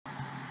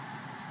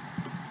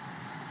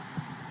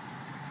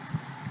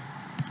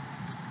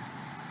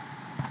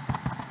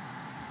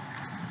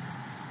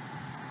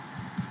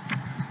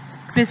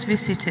Please be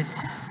seated.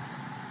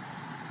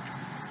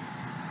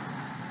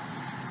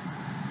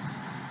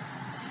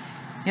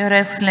 Your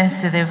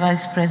Excellency, the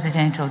Vice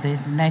President of the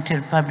United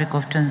Republic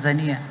of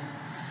Tanzania,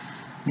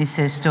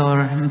 Mrs. Dor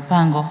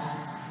Mpango.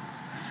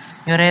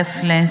 Your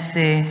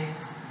Excellency,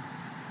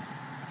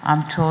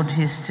 I'm told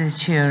he's still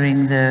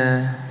chairing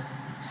the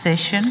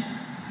session.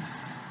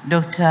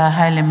 Dr.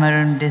 Haile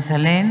Mariam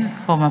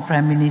Desalegn, former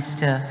Prime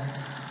Minister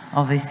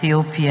of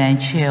Ethiopia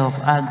and Chair of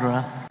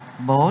AGRA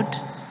Board,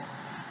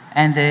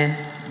 and the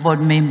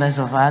board members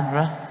of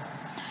AGRA.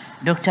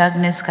 Dr.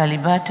 Agnes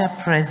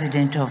Kalibata,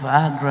 President of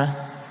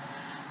AGRA,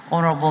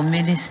 honorable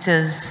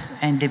ministers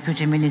and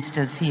deputy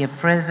ministers here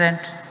present,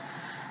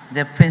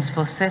 the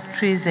principal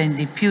secretaries and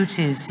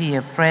deputies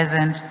here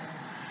present,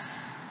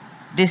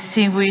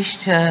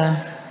 distinguished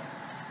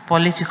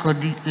political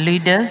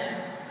leaders,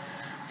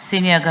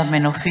 senior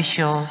government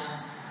officials,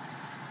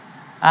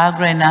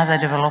 AGRA and other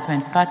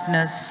development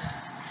partners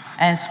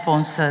and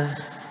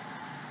sponsors,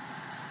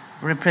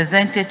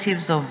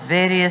 representatives of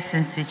various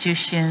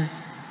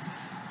institutions,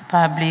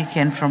 public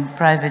and from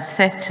private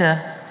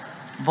sector,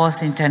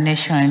 both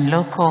international and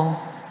local,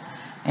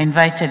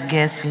 invited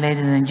guests,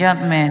 ladies and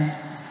gentlemen,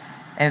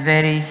 a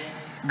very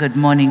good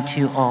morning to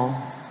you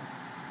all.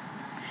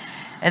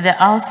 At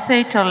the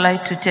outset, I'd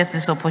like to take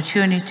this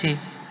opportunity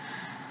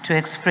to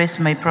express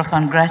my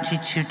profound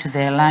gratitude to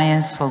the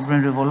Alliance for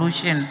Green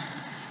Revolution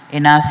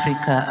in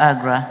Africa,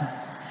 AGRA,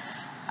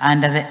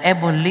 under the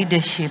able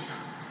leadership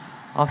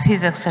of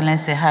His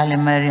Excellency Haile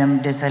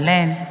Mariam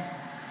Desalegn,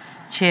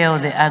 Chair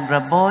of the AGRA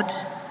Board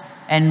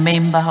and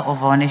member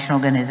of our National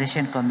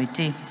Organization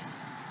Committee.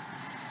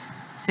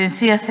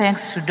 Sincere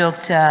thanks to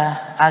Dr.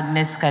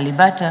 Agnes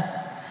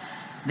Kalibata,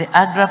 the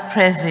AGRA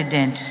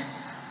President,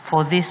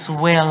 for this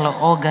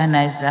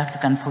well-organized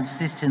African Food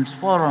Systems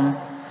Forum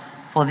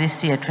for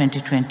this year,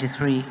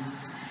 2023,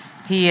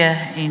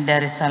 here in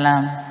Dar es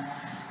Salaam,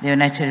 the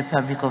United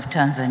Republic of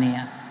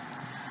Tanzania.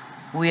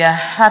 We are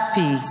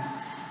happy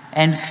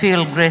and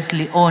feel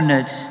greatly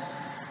honored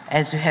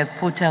as we have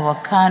put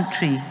our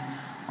country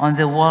on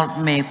the world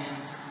map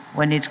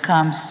when it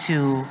comes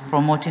to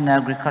promoting the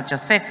agriculture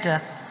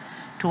sector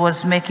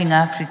towards making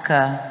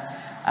Africa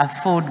a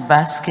food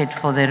basket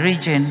for the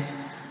region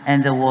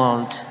and the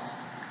world.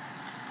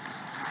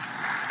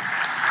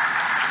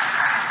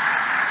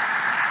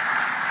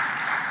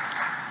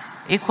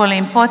 Equally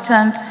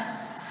important,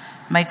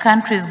 my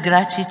country's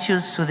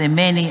gratitude to the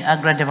many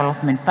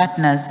agri-development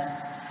partners.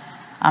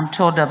 I'm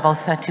told about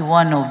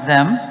 31 of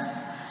them.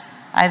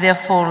 I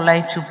therefore would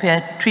like to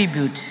pay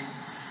tribute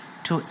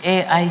to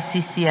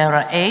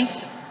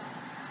AICCRA,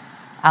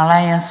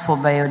 Alliance for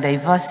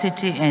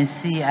Biodiversity and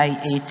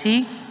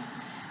CIAT,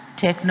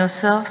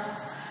 TechnoServe,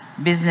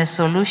 Business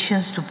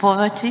Solutions to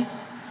Poverty,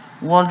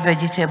 World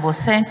Vegetable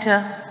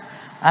Center,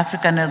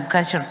 African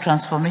Agricultural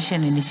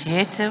Transformation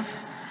Initiative,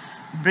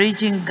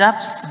 Bridging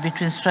Gaps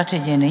Between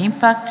Strategy and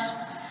Impact,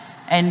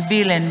 and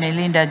Bill and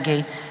Melinda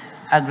Gates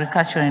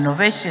Agricultural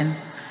Innovation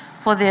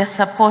for their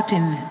support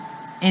in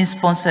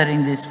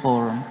sponsoring this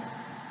forum.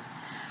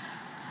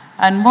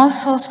 And more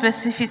so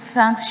specific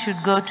thanks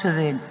should go to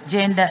the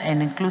Gender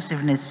and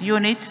Inclusiveness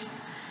Unit,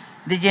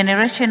 the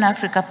Generation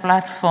Africa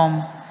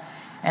Platform,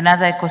 and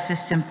other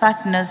ecosystem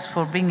partners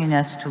for bringing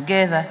us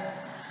together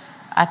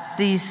at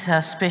this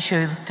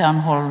special Youth Town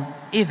Hall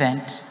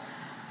event.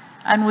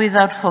 And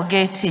without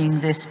forgetting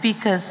the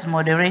speakers,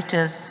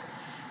 moderators,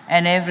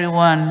 and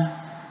everyone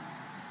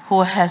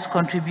who has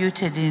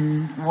contributed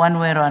in one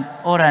way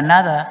or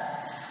another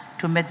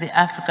to make the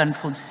African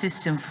Food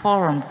System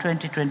Forum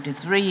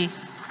 2023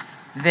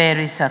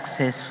 very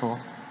successful.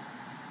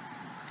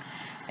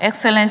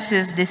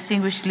 Excellencies,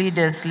 distinguished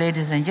leaders,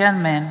 ladies and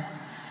gentlemen,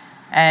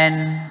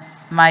 and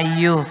my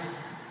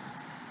youth.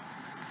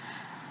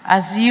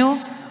 As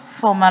youth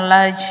form a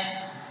large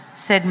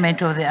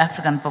segment of the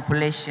African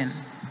population,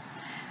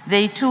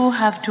 they too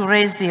have to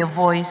raise their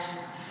voice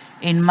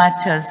in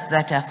matters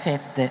that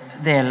affect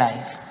their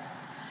life.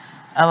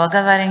 Our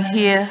gathering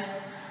here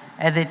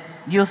at the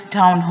Youth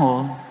Town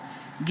Hall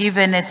give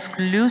an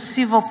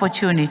exclusive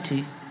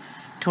opportunity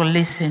to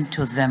listen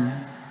to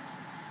them.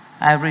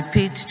 I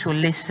repeat, to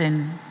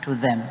listen to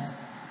them.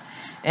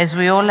 As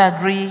we all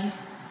agree,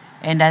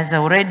 and as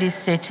already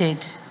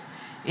stated,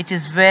 it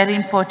is very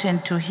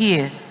important to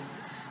hear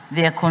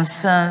their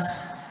concerns,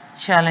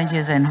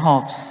 challenges, and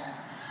hopes,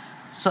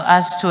 so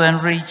as to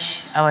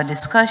enrich our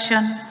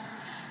discussion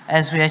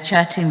as we are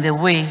charting the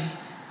way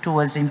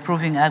towards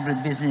improving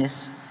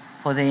agribusiness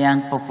for the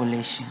young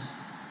population.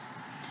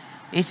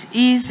 It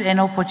is an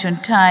opportune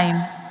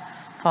time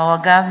for our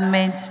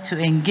governments to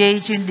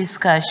engage in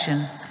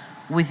discussion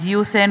with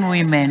youth and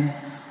women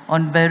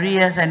on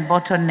barriers and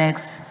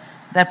bottlenecks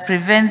that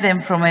prevent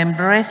them from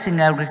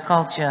embracing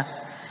agriculture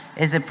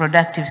as a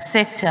productive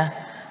sector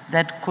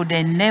that could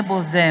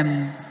enable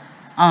them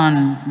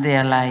on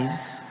their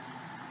lives.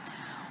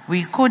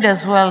 We could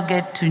as well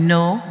get to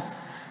know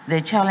the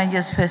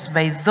challenges faced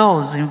by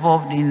those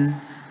involved in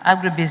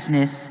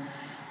agribusiness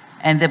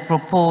and the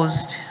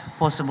proposed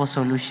possible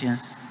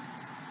solutions.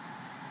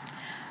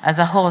 As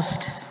a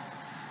host,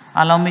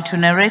 Allow me to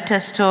narrate a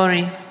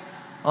story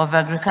of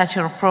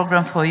agricultural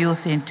program for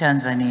youth in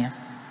Tanzania.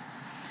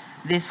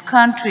 This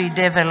country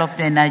developed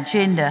an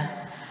agenda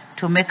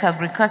to make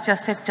agriculture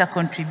sector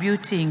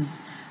contributing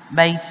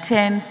by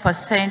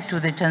 10% to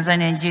the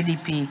Tanzanian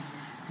GDP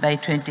by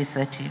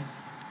 2030.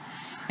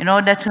 In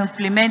order to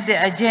implement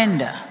the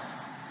agenda,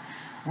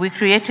 we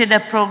created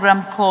a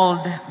program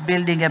called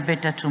Building a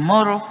Better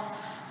Tomorrow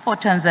for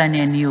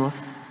Tanzanian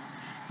youth.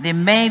 The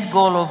main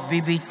goal of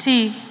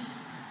BBT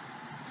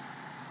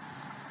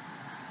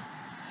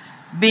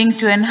being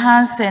to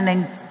enhance the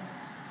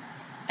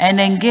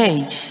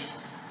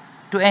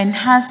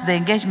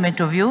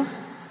engagement of youth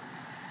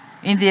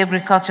in the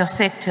agriculture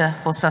sector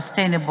for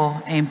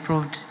sustainable and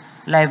improved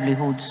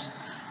livelihoods,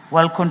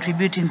 while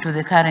contributing to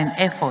the current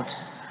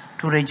efforts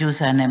to reduce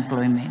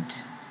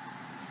unemployment.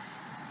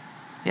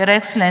 Your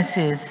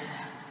Excellencies,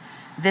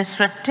 the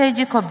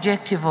strategic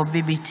objective of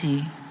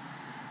BBT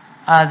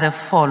are the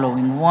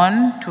following.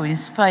 1, to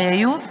inspire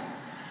youth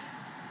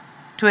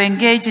to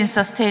engage in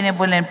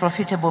sustainable and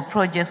profitable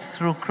projects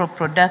through crop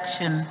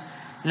production,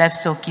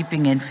 livestock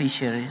keeping, and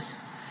fisheries.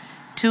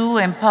 2,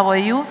 empower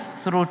youth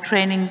through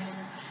training,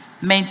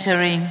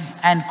 mentoring,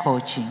 and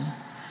coaching.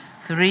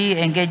 3,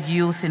 engage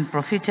youth in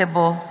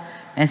profitable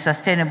and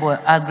sustainable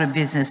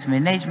agribusiness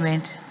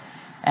management.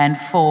 And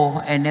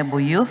 4, enable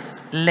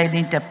youth-led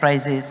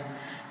enterprises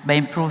by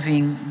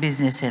improving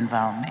business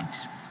environment.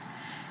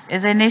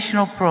 As a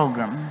national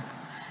program,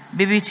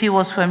 BBT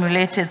was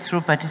formulated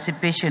through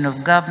participation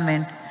of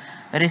government,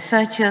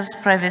 researchers,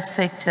 private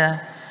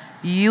sector,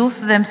 youth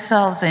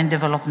themselves, and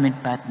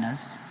development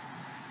partners.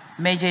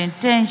 Major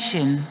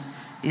intention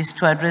is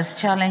to address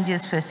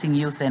challenges facing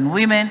youth and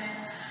women,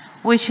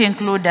 which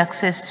include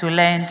access to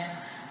land,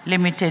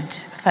 limited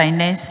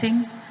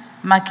financing,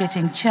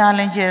 marketing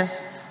challenges,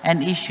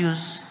 and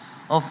issues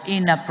of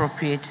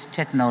inappropriate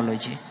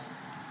technology.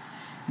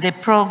 The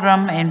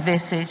program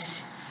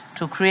envisaged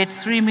to create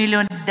 3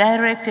 million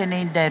direct and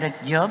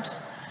indirect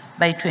jobs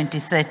by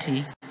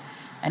 2030.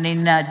 And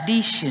in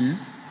addition,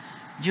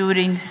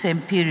 during the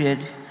same period,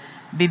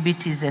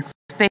 BBT is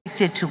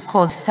expected to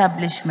cause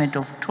establishment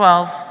of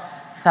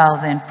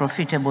 12,000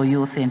 profitable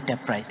youth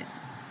enterprises.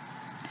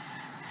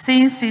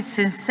 Since its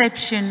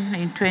inception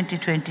in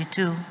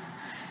 2022,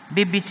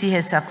 BBT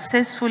has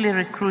successfully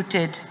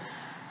recruited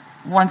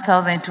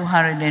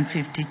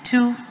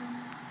 1,252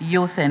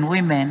 youth and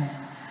women,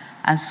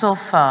 and so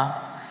far,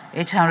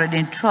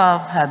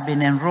 812 have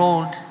been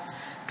enrolled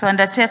to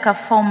undertake a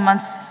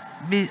 4-month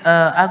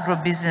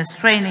agribusiness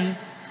training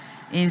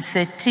in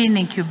 13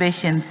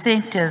 incubation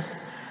centers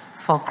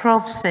for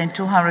crops and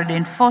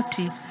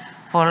 240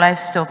 for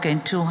livestock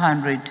and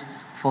 200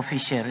 for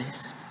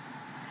fisheries.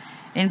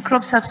 In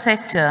crop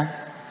subsector,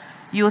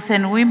 youth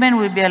and women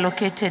will be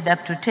allocated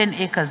up to 10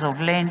 acres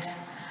of land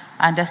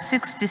under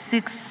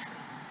 66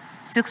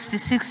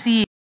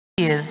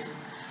 years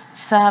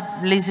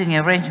sub-leasing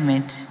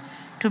arrangement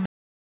to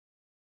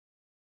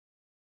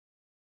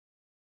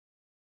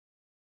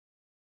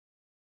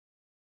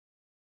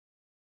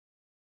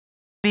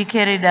be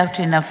carried out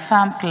in a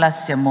farm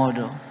cluster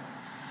model.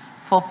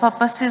 For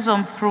purposes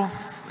of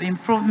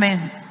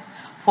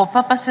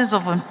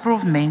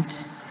improvement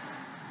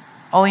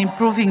or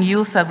improving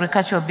youth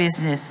agricultural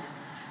business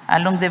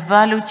along the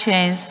value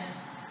chains,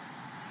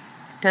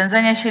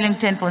 Tanzania shilling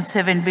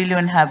 10.7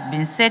 billion have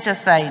been set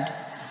aside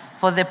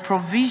for the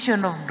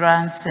provision of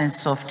grants and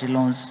soft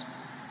loans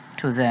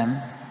to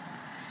them.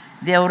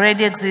 There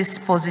already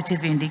exist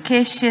positive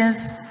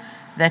indications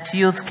that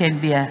youth can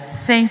be a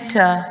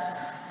center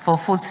for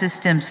food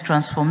systems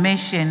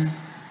transformation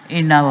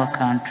in our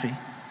country.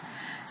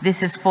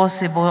 This is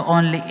possible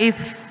only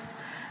if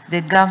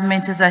the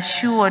government is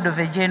assured of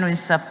a genuine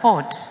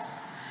support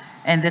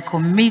and the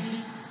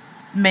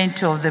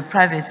commitment of the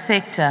private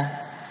sector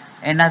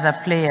and other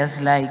players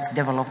like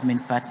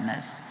development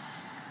partners.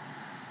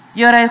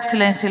 Your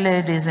Excellency,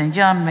 ladies and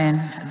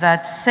gentlemen,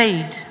 that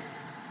said,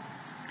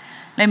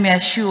 let me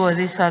assure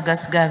this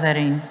August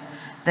gathering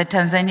that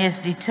Tanzania is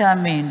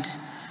determined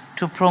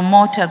to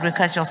promote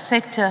agricultural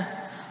sector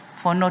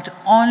for not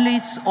only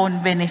its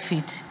own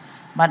benefit,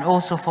 but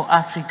also for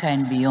Africa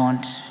and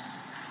beyond.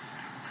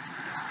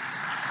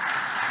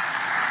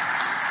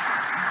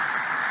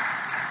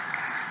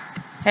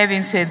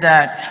 Having said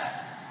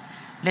that,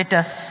 let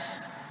us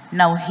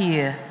now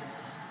hear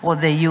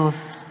what the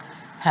youth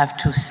have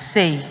to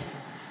say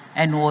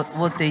and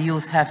what the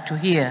youth have to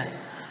hear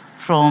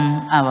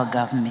from our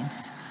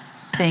governments.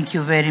 Thank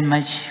you very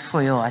much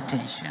for your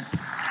attention.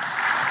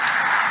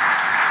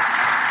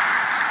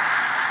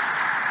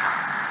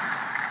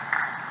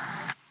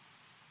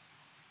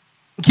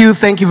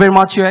 Thank you very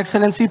much, Your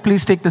Excellency.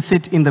 Please take the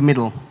seat in the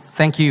middle.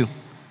 Thank you.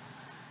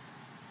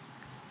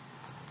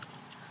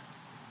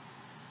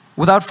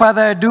 Without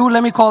further ado,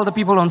 let me call the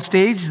people on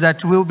stage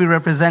that will be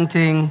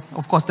representing,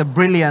 of course, the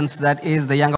brilliance that is the younger